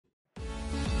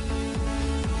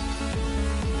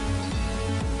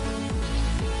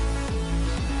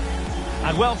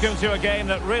And welcome to a game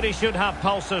that really should have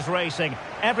pulses racing.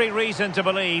 Every reason to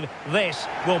believe this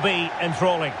will be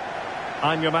enthralling.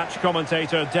 I'm your match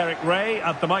commentator, Derek Ray,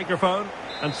 at the microphone.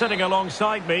 And sitting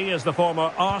alongside me is the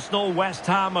former Arsenal, West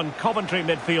Ham and Coventry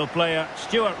midfield player,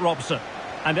 Stuart Robson.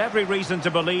 And every reason to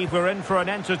believe we're in for an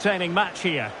entertaining match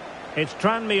here. It's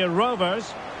Tranmere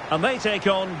Rovers, and they take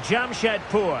on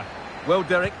Jamshedpur. Well,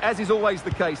 Derek, as is always the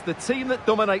case, the team that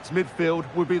dominates midfield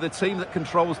will be the team that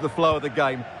controls the flow of the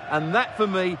game. And that, for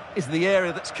me, is the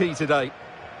area that's key today.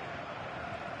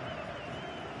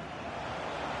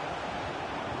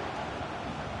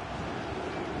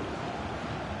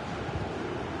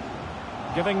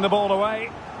 Giving the ball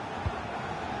away.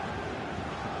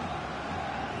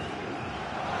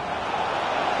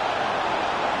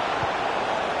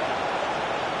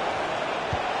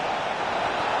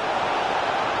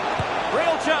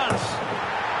 Real chance.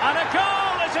 And a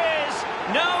goal it is.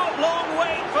 No long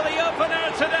wait for the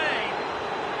opener today.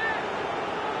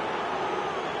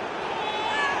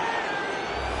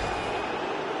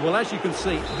 Well, as you can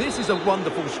see, this is a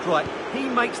wonderful strike. He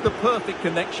makes the perfect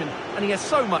connection, and he has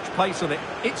so much pace on it.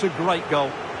 It's a great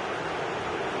goal.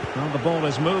 Well, the ball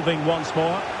is moving once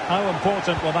more. How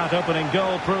important will that opening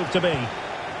goal prove to be?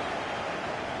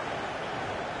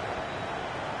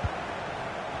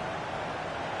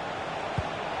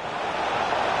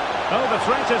 Oh, the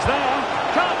threat is there.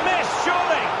 Can't miss,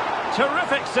 surely.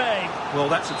 Terrific save. Well,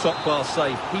 that's a top-class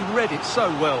save. He read it so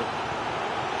well.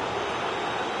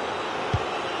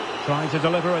 Trying to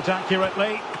deliver it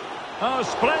accurately. Oh,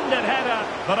 splendid header,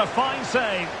 but a fine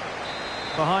save.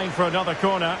 Behind for another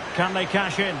corner. Can they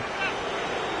cash in?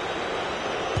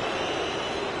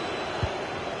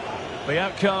 The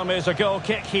outcome is a goal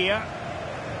kick here.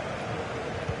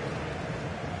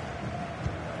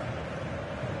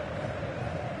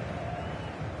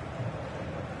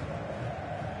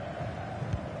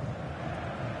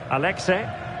 Alexei.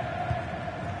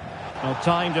 Well,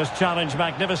 timed his challenge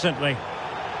magnificently.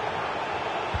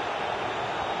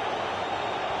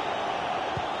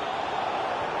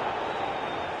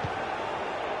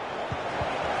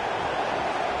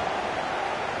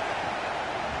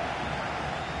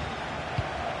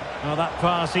 Well, that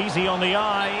pass easy on the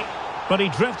eye, but he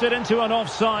drifted into an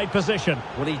offside position.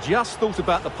 Well, he just thought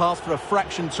about the pass for a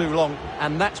fraction too long,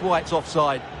 and that's why it's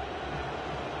offside.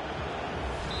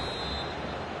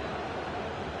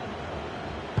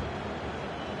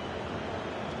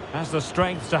 Has the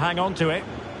strength to hang on to it.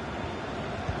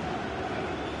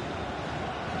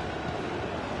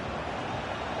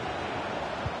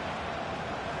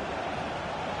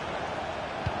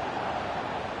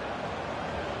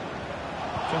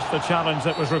 Just the challenge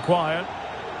that was required.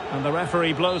 And the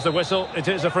referee blows the whistle. It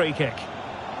is a free kick.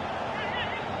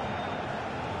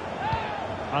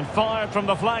 And fired from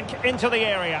the flank into the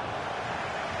area.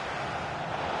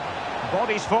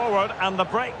 Bodies forward and the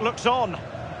break looks on.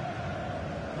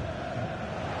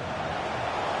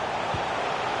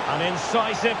 An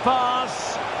incisive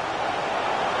pass.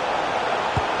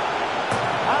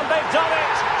 And they've done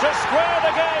it to square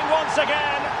the game once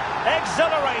again.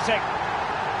 Exhilarating.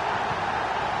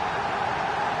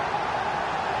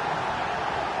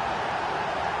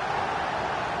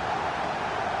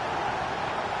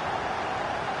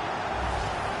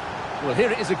 Well,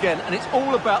 here it is again, and it's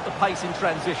all about the pace in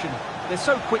transition. They're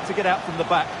so quick to get out from the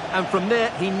back, and from there,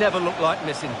 he never looked like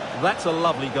missing. That's a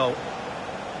lovely goal.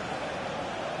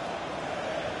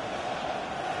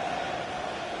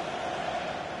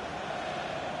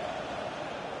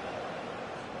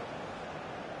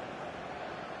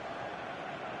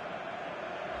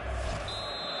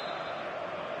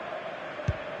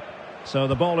 So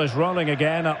the ball is rolling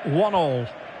again at 1-1.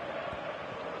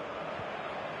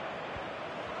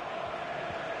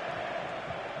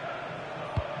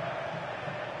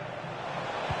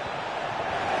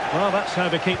 Well, that's how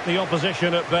to keep the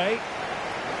opposition at bay.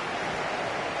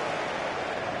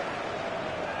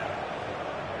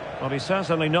 Well, he's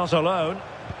certainly not alone.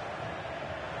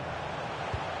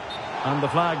 And the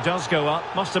flag does go up.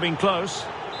 Must have been close.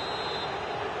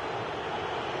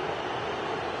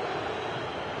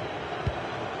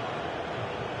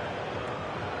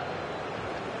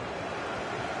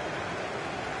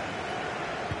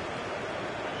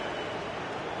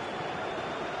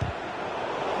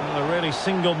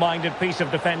 Single-minded piece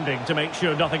of defending to make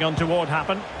sure nothing untoward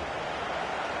happened.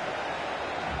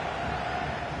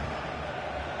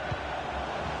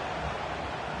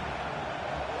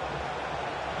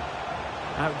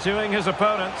 Outdoing his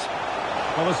opponent.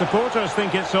 Well, the supporters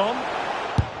think it's on.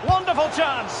 Wonderful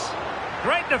chance.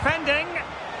 Great defending.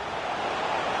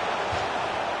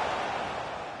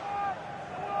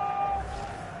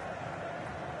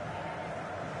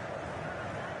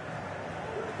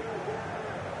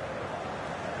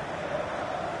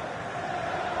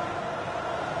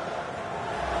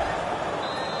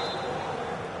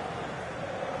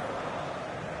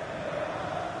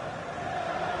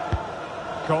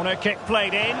 Corner kick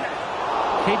played in.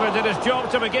 Keeper did his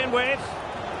job to begin with.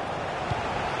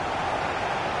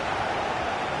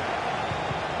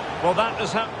 Well, that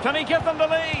is how... Can he give them the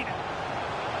lead?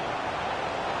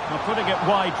 Well, putting it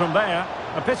wide from there.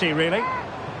 A pity, really.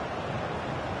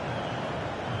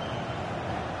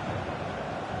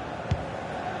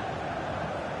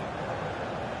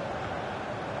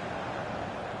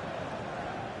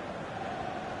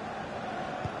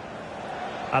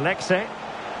 Alexei.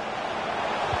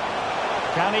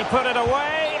 Can he put it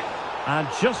away? And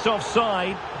just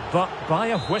offside, but by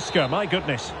a whisker, my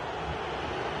goodness.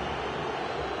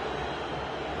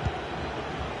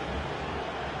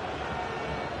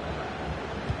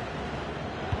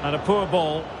 And a poor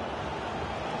ball.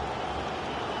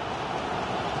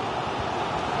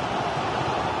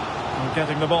 And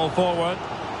getting the ball forward.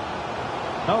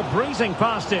 Oh, breezing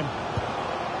past him.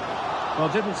 Well,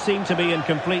 didn't seem to be in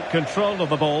complete control of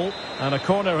the ball, and a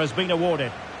corner has been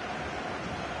awarded.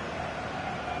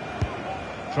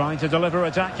 Trying to deliver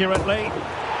it accurately.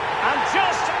 And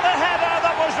just the header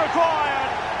that was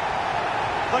required.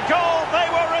 The goal they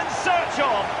were in search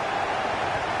of.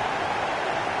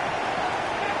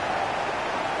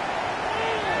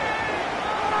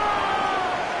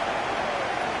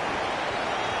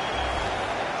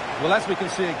 Well, as we can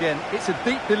see again, it's a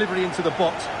deep delivery into the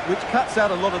box, which cuts out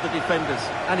a lot of the defenders.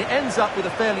 And it ends up with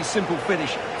a fairly simple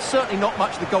finish. Certainly not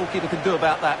much the goalkeeper can do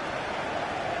about that.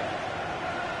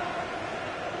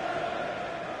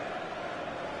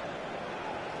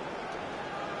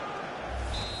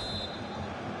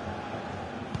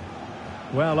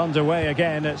 Well, underway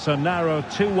again. It's a narrow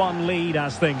 2-1 lead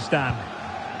as things stand.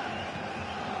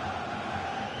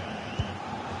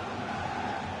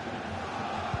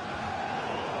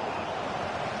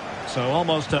 So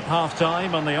almost at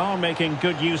half-time, and they are making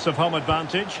good use of home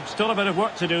advantage. Still a bit of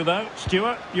work to do, though.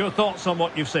 Stuart, your thoughts on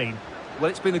what you've seen? Well,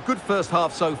 it's been a good first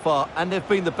half so far, and they've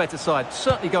been the better side,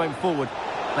 certainly going forward.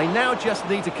 They now just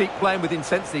need to keep playing with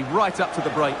intensity right up to the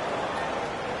break.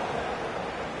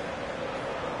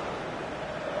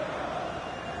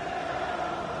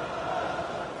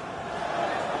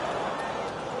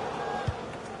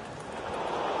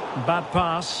 Bad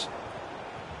pass.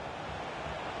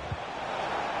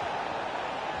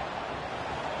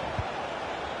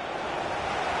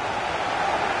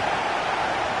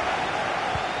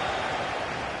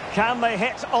 Can they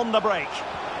hit on the break?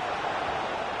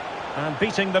 And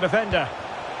beating the defender.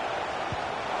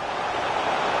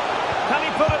 Can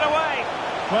he put it away?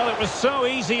 Well, it was so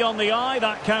easy on the eye,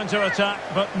 that counter-attack,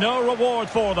 but no reward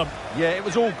for them. Yeah, it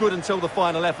was all good until the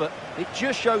final effort. It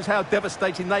just shows how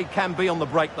devastating they can be on the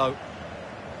break, though.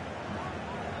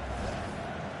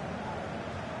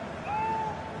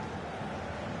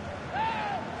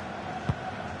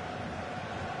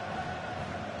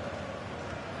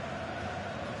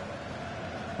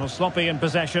 Well, sloppy in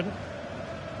possession.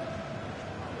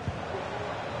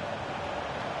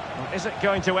 Well, is it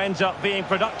going to end up being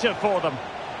productive for them?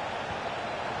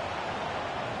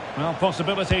 Well,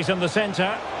 possibilities in the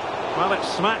centre. Well, it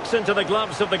smacks into the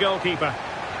gloves of the goalkeeper.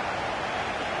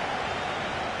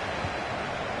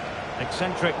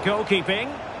 Eccentric goalkeeping.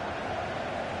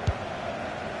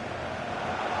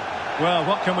 Well,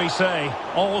 what can we say?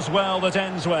 All's well that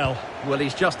ends well. Well,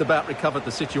 he's just about recovered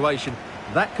the situation.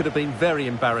 That could have been very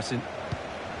embarrassing.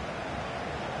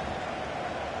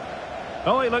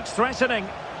 Oh, he looks threatening.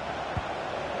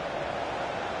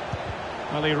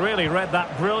 Well, he really read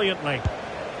that brilliantly.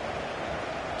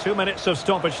 2 minutes of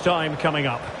stoppage time coming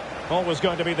up. Always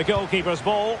going to be the goalkeeper's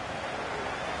ball.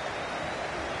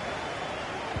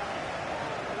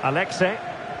 Alexei.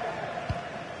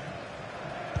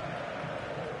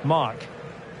 Mark.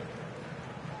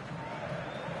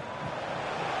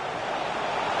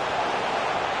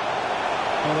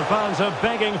 Well, the fans are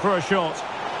begging for a shot.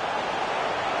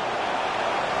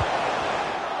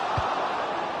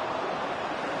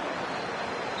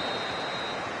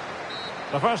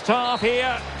 The first half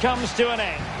here comes to an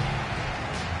end.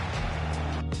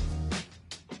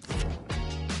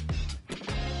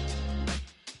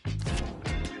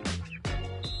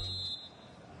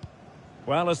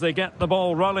 Well, as they get the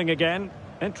ball rolling again,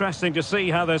 interesting to see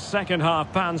how the second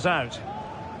half pans out.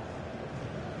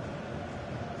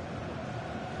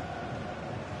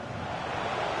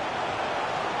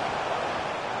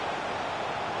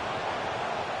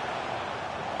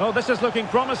 Oh, this is looking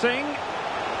promising.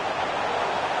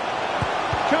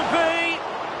 Could be.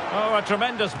 Oh, a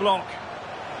tremendous block.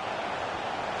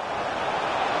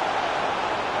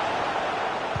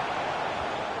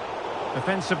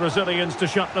 Defensive Brazilians to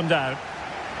shut them down.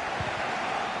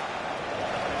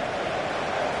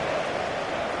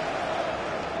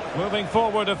 Moving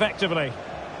forward effectively.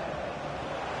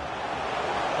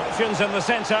 options in the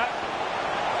centre.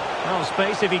 Well,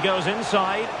 space if he goes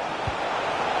inside.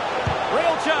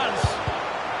 Real chance.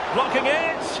 Blocking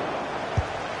it.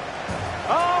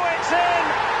 Oh, it's in.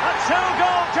 A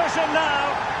two-goal cushion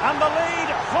now. And the lead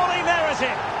fully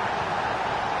merited.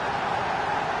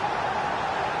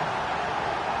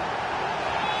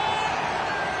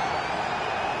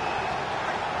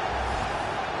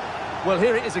 Well,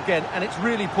 here it is again, and it's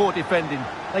really poor defending.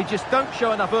 They just don't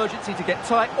show enough urgency to get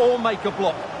tight or make a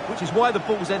block, which is why the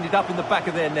ball's ended up in the back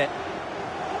of their net.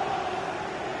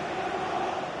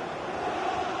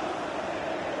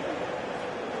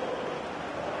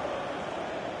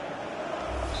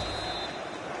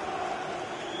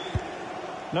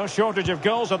 No shortage of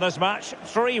goals in this match.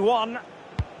 3-1.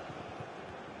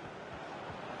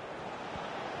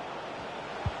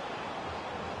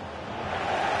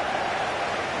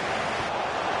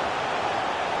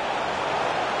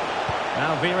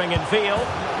 Now veering in field.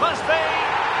 Must be!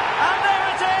 And there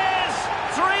it is!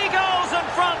 3 goals in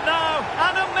front now.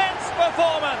 An immense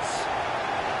performance.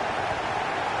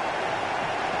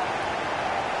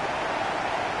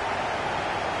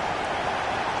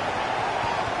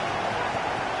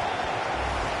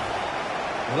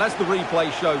 Well, as the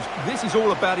replay shows, this is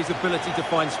all about his ability to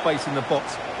find space in the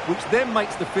box, which then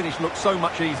makes the finish look so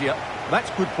much easier.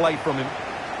 That's good play from him.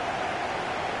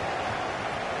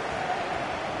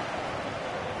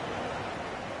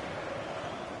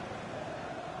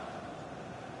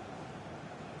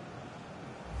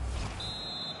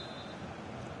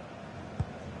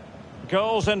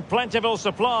 Goals in plentiful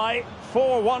supply.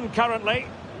 4-1 currently.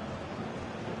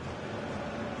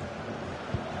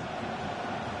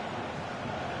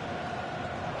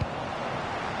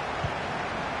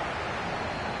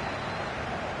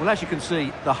 Well, as you can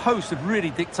see, the hosts have really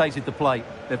dictated the play.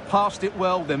 They've passed it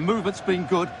well, their movement's been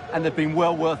good, and they've been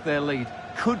well worth their lead.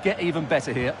 Could get even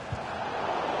better here.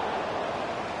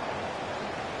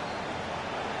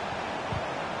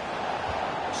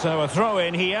 So a throw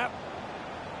in here.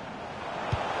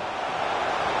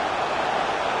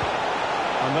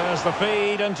 And there's the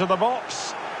feed into the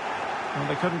box. Well,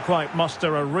 they couldn't quite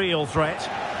muster a real threat.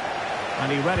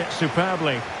 And he read it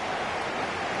superbly.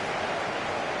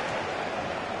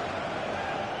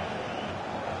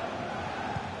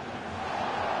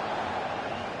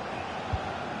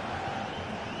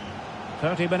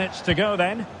 "30 minutes to go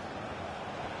then.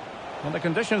 And the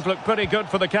conditions look pretty good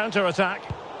for the counter-attack.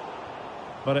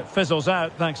 But it fizzles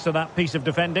out thanks to that piece of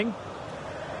defending.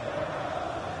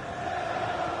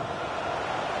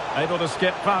 Able to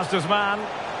skip past his man.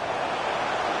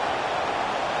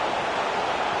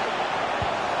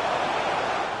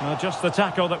 Well, just the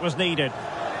tackle that was needed.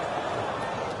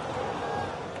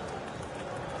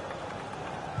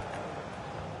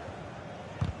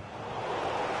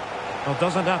 Well,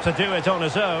 doesn't have to do it on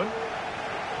his own.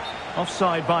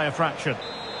 Offside by a fraction.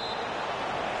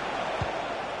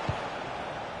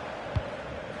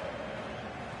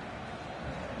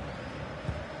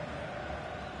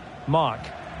 Mark.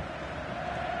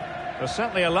 They're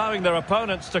certainly allowing their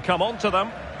opponents to come onto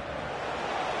them.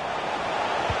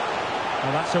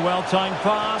 Well, that's a well-timed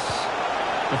pass.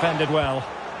 Defended well.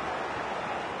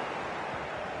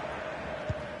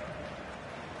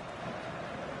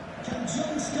 Can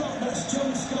John Scott, that's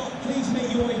John Scott, please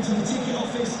make your way to the ticket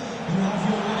office. You have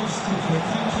your wife's ticket.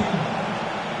 Thank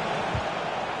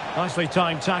you. Nicely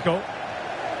timed tackle.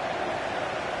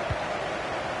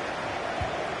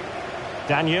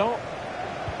 Daniel.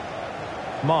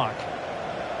 Mark.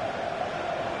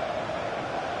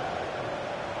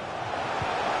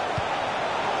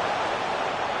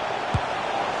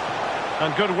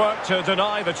 And good work to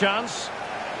deny the chance.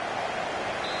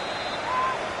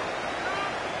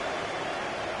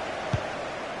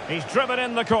 He's driven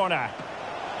in the corner.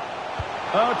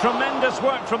 Oh, tremendous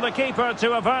work from the keeper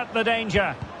to avert the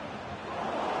danger.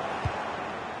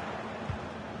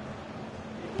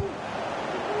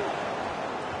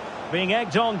 Being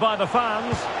egged on by the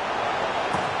fans.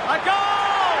 A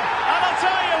goal! And I'll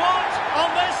tell you what,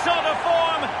 on this sort of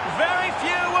form, very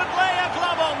few would lay a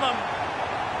glove on them.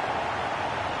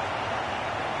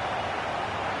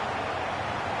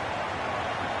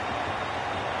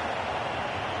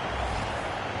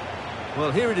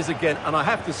 Well, here it is again, and I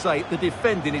have to say, the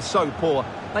defending is so poor.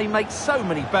 They make so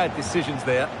many bad decisions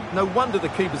there. No wonder the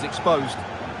keeper's exposed.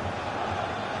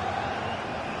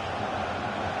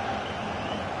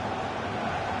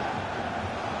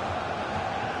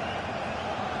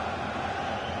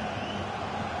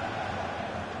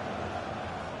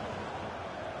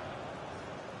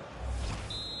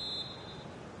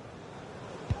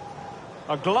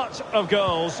 A glut of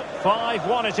goals.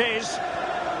 5-1 it is.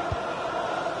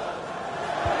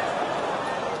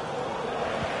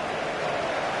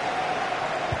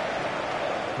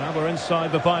 Now we're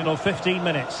inside the final 15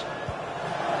 minutes.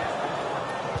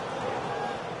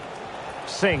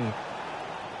 Singh.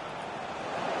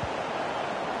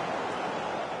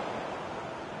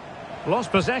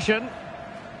 Lost possession.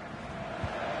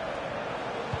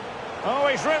 Oh,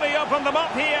 he's really opened them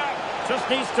up here. Just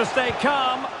needs to stay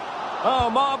calm. Oh,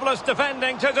 marvellous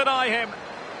defending to deny him.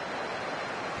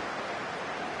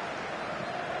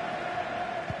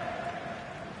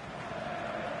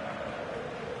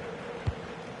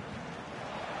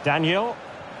 Daniel.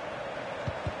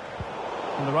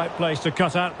 In the right place to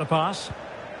cut out the pass.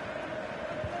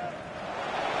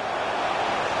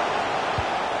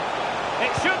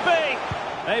 It should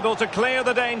be. Able to clear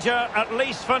the danger, at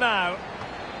least for now.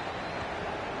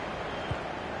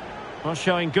 Well,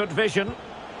 showing good vision.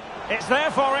 It's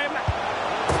there for him.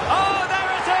 Oh,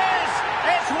 there it is!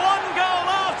 It's one goal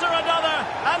after another,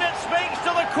 and it speaks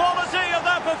to the quality of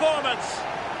their performance.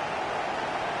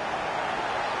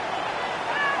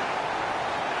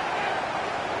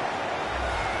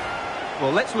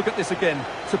 Well, let's look at this again.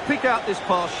 To pick out this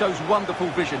pass shows wonderful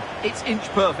vision. It's inch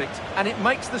perfect, and it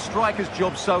makes the striker's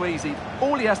job so easy.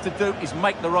 All he has to do is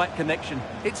make the right connection.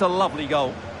 It's a lovely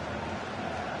goal.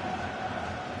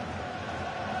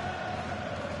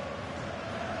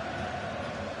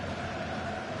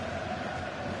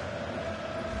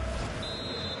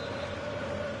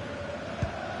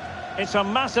 It's a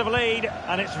massive lead,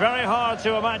 and it's very hard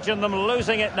to imagine them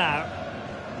losing it now.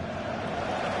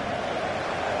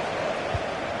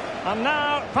 And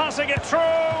now, passing it through,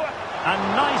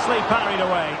 and nicely parried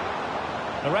away.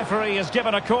 The referee has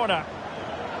given a corner.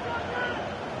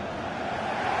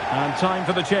 And time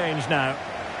for the change now.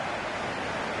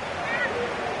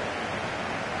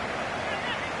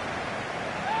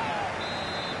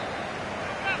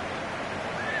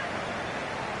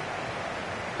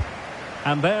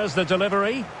 And there's the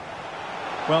delivery.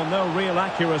 Well, no real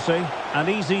accuracy, and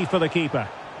easy for the keeper.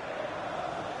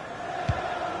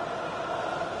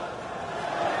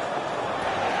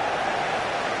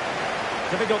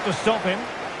 Difficult to stop him.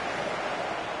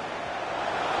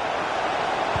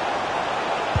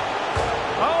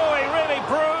 Oh, he really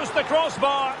bruised the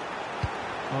crossbar.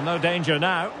 Well, no danger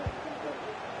now.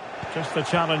 Just the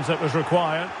challenge that was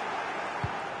required.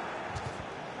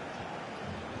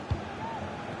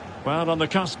 Well, on the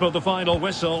cusp of the final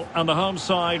whistle, and the home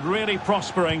side really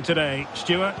prospering today.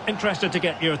 Stuart, interested to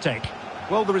get your take.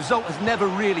 Well, the result has never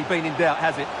really been in doubt,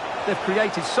 has it? They've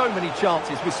created so many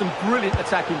chances with some brilliant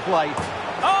attacking play.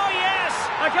 Oh, yes!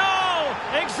 A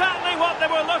goal! Exactly what they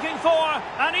were looking for,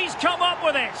 and he's come up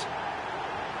with it.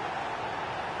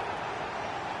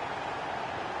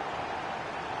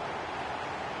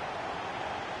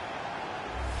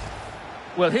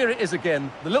 Well, here it is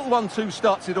again. The little 1-2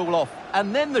 starts it all off,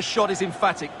 and then the shot is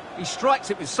emphatic. He strikes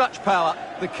it with such power,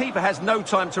 the keeper has no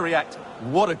time to react.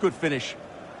 What a good finish.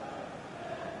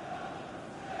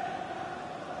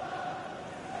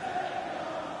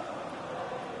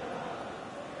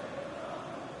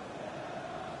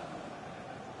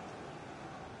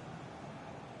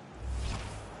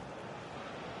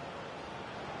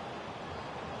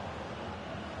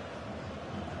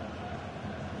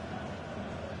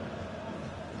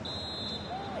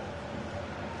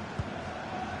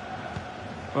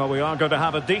 Well, we are going to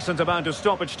have a decent amount of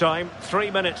stoppage time.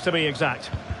 3 minutes to be exact.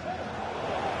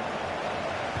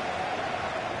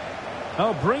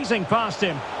 Oh, breezing past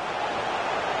him.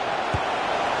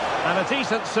 And a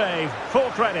decent save.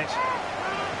 Full credit.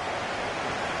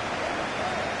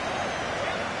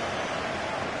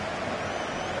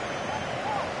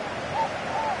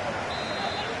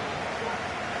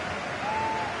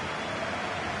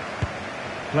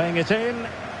 Playing it in.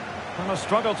 And a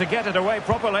struggle to get it away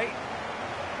properly.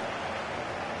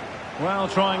 Well,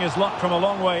 trying his luck from a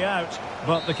long way out,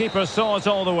 but the keeper saw it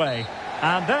all the way.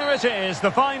 And there it is, the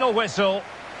final whistle.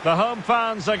 The home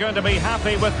fans are going to be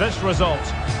happy with this result.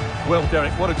 Well,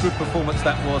 Derek, what a good performance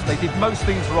that was. They did most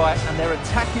things right, and their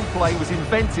attacking play was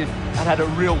inventive and had a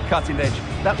real cutting edge.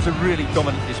 That was a really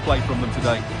dominant display from them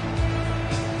today.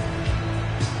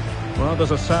 Well, there's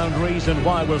a sound reason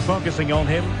why we're focusing on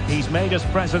him. He's made his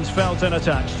presence felt in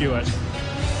attack, Stuart.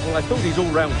 Well, I thought his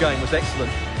all-round game was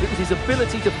excellent. It was his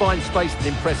ability to find space that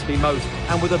impressed me most,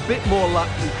 and with a bit more luck,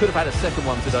 he could have had a second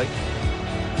one today.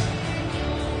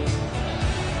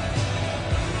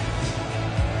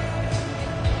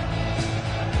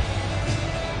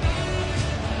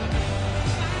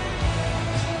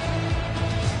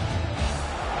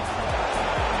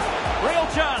 Real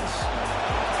chance.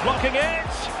 Blocking it.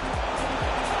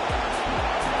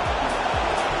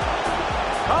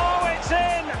 Oh, it's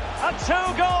in. A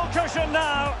two-goal cushion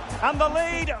now, and the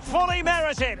lead fully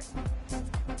merited.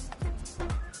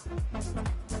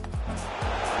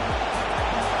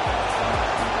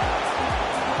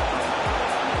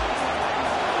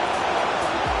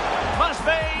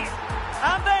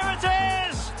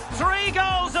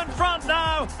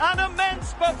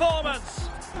 performance.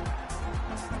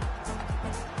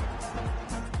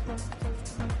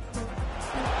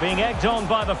 Being egged on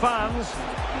by the fans.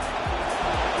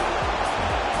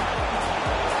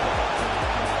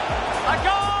 A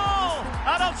goal!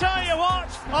 And I'll tell you what,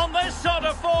 on this sort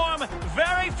of form,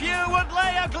 very few would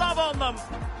lay a glove on them.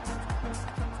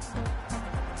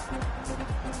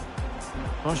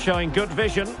 Well, showing good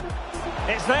vision.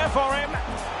 It's there for him.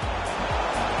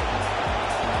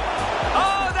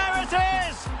 Oh, there it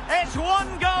is! It's one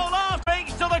goal off.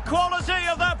 Speaks to the quality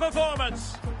of that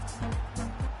performance.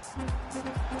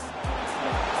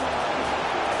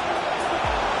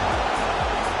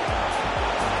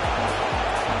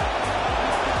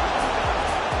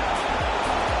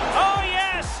 Oh,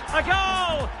 yes! A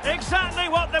goal! Exactly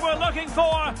what they were looking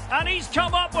for, and he's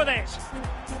come up with it.